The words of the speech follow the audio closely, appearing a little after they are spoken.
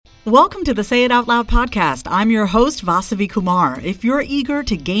Welcome to the Say It Out Loud podcast. I'm your host, Vasavi Kumar. If you're eager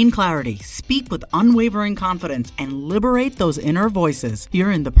to gain clarity, speak with unwavering confidence, and liberate those inner voices,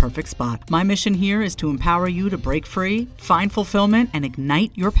 you're in the perfect spot. My mission here is to empower you to break free, find fulfillment, and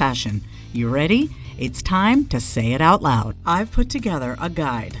ignite your passion. You ready? It's time to say it out loud. I've put together a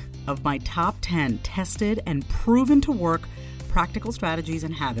guide of my top 10 tested and proven to work practical strategies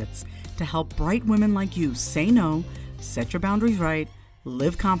and habits to help bright women like you say no, set your boundaries right,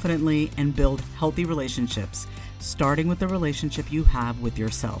 live confidently, and build healthy relationships, starting with the relationship you have with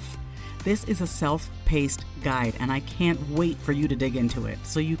yourself. This is a self-paced guide, and I can't wait for you to dig into it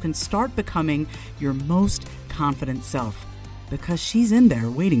so you can start becoming your most confident self, because she's in there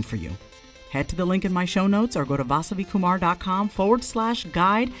waiting for you. Head to the link in my show notes or go to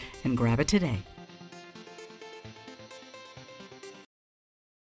vasavikumar.com/guide and grab it today.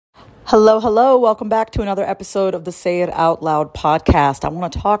 Hello. Welcome back to another episode of the Say It Out Loud podcast. I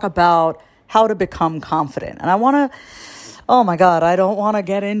want to talk about how to become confident. And I don't want to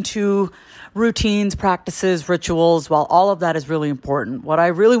get into routines, practices, rituals. While all of that is really important, what I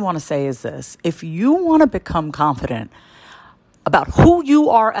really want to say is this. If you want to become confident about who you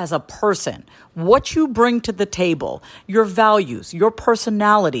are as a person, what you bring to the table, your values, your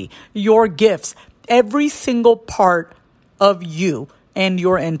personality, your gifts, every single part of you and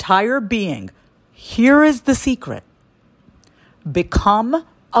your entire being, here is the secret. Become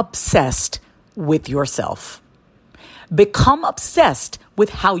obsessed with yourself. Become obsessed with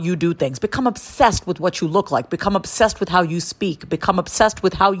how you do things. Become obsessed with what you look like. Become obsessed with how you speak. Become obsessed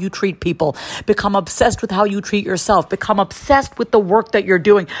with how you treat people. Become obsessed with how you treat yourself. Become obsessed with the work that you're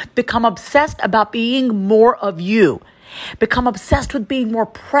doing. Become obsessed about being more of you. Become obsessed with being more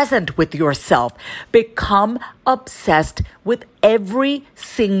present with yourself. Become obsessed with every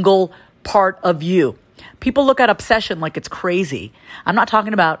single part of you. People look at obsession like it's crazy. I'm not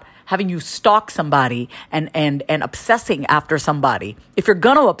talking about having you stalk somebody and obsessing after somebody. If you're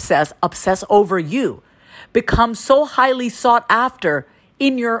going to obsess over you. Become so highly sought after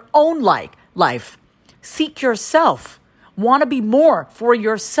in your own life. Seek yourself. Want to be more for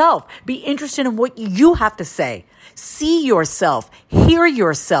yourself. Be interested in what you have to say. See yourself, hear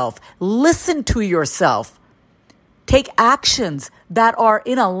yourself, listen to yourself. Take actions that are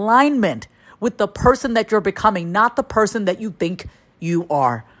in alignment with the person that you're becoming, not the person that you think you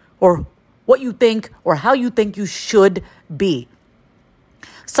are, or what you think or how you think you should be.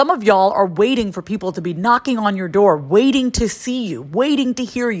 Some of y'all are waiting for people to be knocking on your door, waiting to see you, waiting to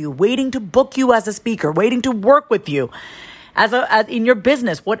hear you, waiting to book you as a speaker, waiting to work with you. As in your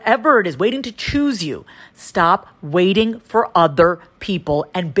business, whatever it is, waiting to choose you. Stop waiting for other people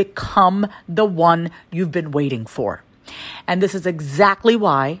and become the one you've been waiting for. And this is exactly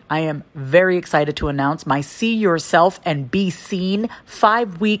why I am very excited to announce my See Yourself and Be Seen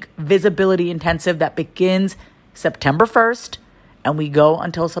 5-week visibility intensive that begins September 1st. And we go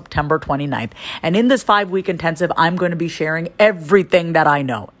until September 29th. And in this 5-week intensive, I'm going to be sharing everything that I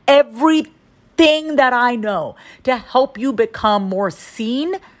know. Everything that I know to help you become more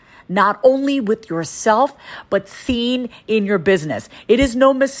seen, not only with yourself, but seen in your business. It is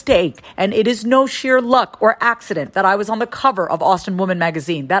no mistake and it is no sheer luck or accident that I was on the cover of Austin Woman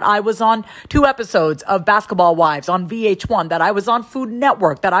magazine, that I was on 2 episodes of Basketball Wives on VH1, that I was on Food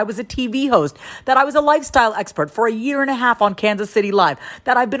Network, that I was a TV host, that I was a lifestyle expert for a year and a half on Kansas City Live,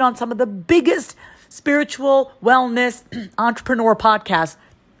 that I've been on some of the biggest spiritual wellness entrepreneur podcasts.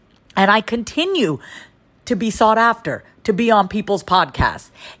 And I continue to be sought after, to be on people's podcasts.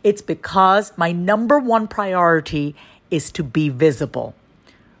 It's because my number one priority is to be visible.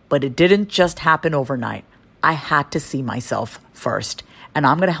 But it didn't just happen overnight. I had to see myself first. And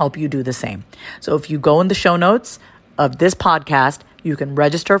I'm going to help you do the same. So if you go in the show notes of this podcast, you can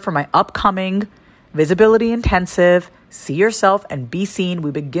register for my upcoming Visibility Intensive, See Yourself and Be Seen.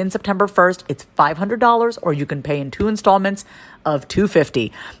 We begin September 1st. It's $500, or you can pay in 2 installments of $250.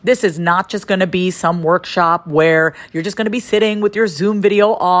 This is not just going to be some workshop where you're just going to be sitting with your Zoom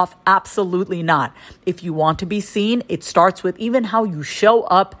video off. Absolutely not. If you want to be seen, it starts with even how you show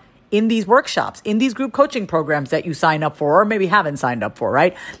up in these workshops, in these group coaching programs that you sign up for, or maybe haven't signed up for,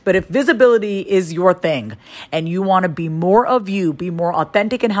 right? But if visibility is your thing and you want to be more of you, be more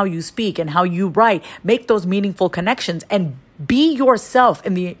authentic in how you speak and how you write, make those meaningful connections and be yourself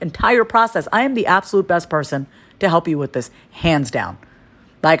in the entire process, I am the absolute best person to help you with this, hands down.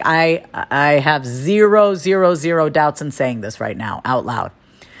 Like I have zero doubts in saying this right now out loud.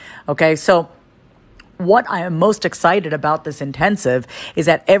 Okay, so what I am most excited about this intensive is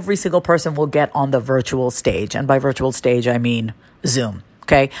that every single person will get on the virtual stage. And by virtual stage, I mean Zoom.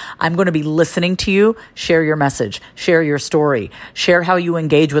 Okay. I'm going to be listening to you. Share your message, share your story, share how you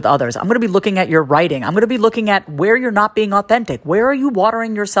engage with others. I'm going to be looking at your writing. I'm going to be looking at where you're not being authentic. Where are you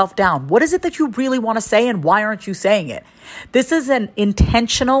watering yourself down? What is it that you really want to say and why aren't you saying it? This is an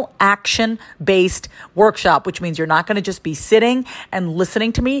intentional action-based workshop, which means you're not going to just be sitting and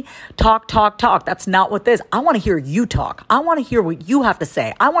listening to me talk. That's not what this is. I want to hear you talk. I want to hear what you have to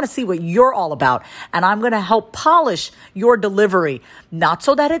say. I want to see what you're all about. And I'm going to help polish your delivery, not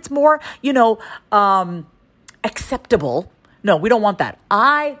so that it's more, acceptable. No, we don't want that.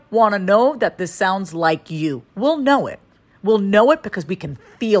 I want to know that this sounds like you. We'll know it. We'll know it because we can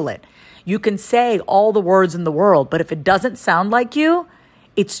feel it. You can say all the words in the world, but if it doesn't sound like you,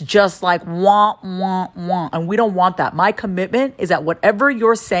 it's just like wah, wah, wah. And we don't want that. My commitment is that whatever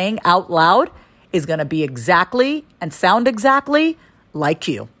you're saying out loud is going to be exactly and sound exactly like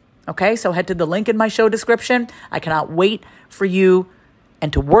you. Okay, so head to the link in my show description. I cannot wait for you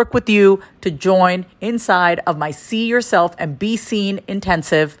and to work with you to join inside of my See Yourself and Be Seen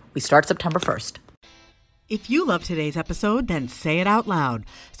intensive. We start September 1st. If you love today's episode, then say it out loud.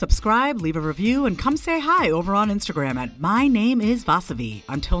 Subscribe, leave a review, and come say hi over on Instagram at My Name is Vasavi.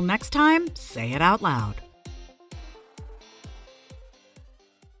 Until next time, say it out loud.